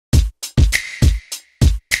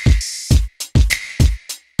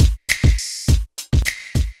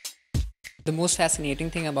The most fascinating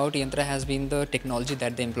thing about eYantra has been the technology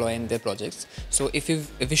that they employ in their projects. So if you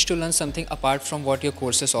wish to learn something apart from what your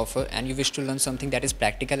courses offer, and you wish to learn something that is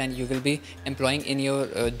practical and you will be employing in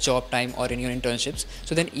your job time or in your internships,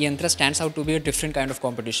 so then eYantra stands out to be a different kind of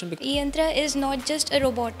competition. eYantra is not just a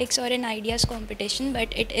robotics or an ideas competition,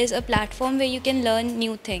 but it is a platform where you can learn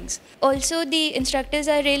new things. Also, the instructors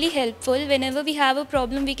are really helpful. Whenever we have a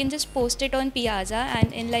problem, we can just post it on Piazza,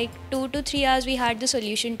 and in like 2 to 3 hours, we had the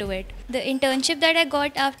solution to it. The internship that I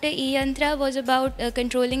got after eYantra was about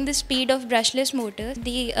controlling the speed of brushless motors.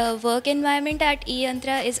 The work environment at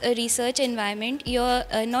eYantra is a research environment. You're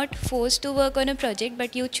not forced to work on a project,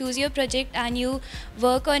 but you choose your project and you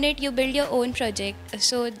work on it, you build your own project.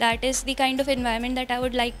 So that is the kind of environment that I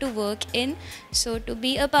would like to work in. So to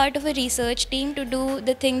be a part of a research team, to do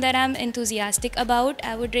the thing that I'm enthusiastic about,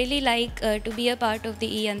 I would really like to be a part of the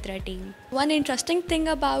eYantra team. One interesting thing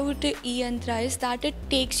about eYantra is that it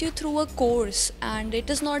takes you through a course, and it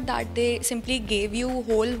is not that they simply gave you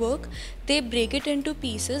whole work. They break it into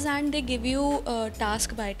pieces and they give you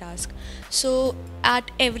task by task. So at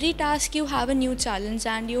every task you have a new challenge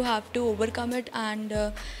and you have to overcome it,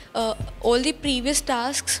 and all the previous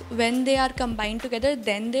tasks, when they are combined together,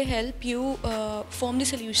 then they help you form the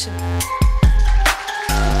solution.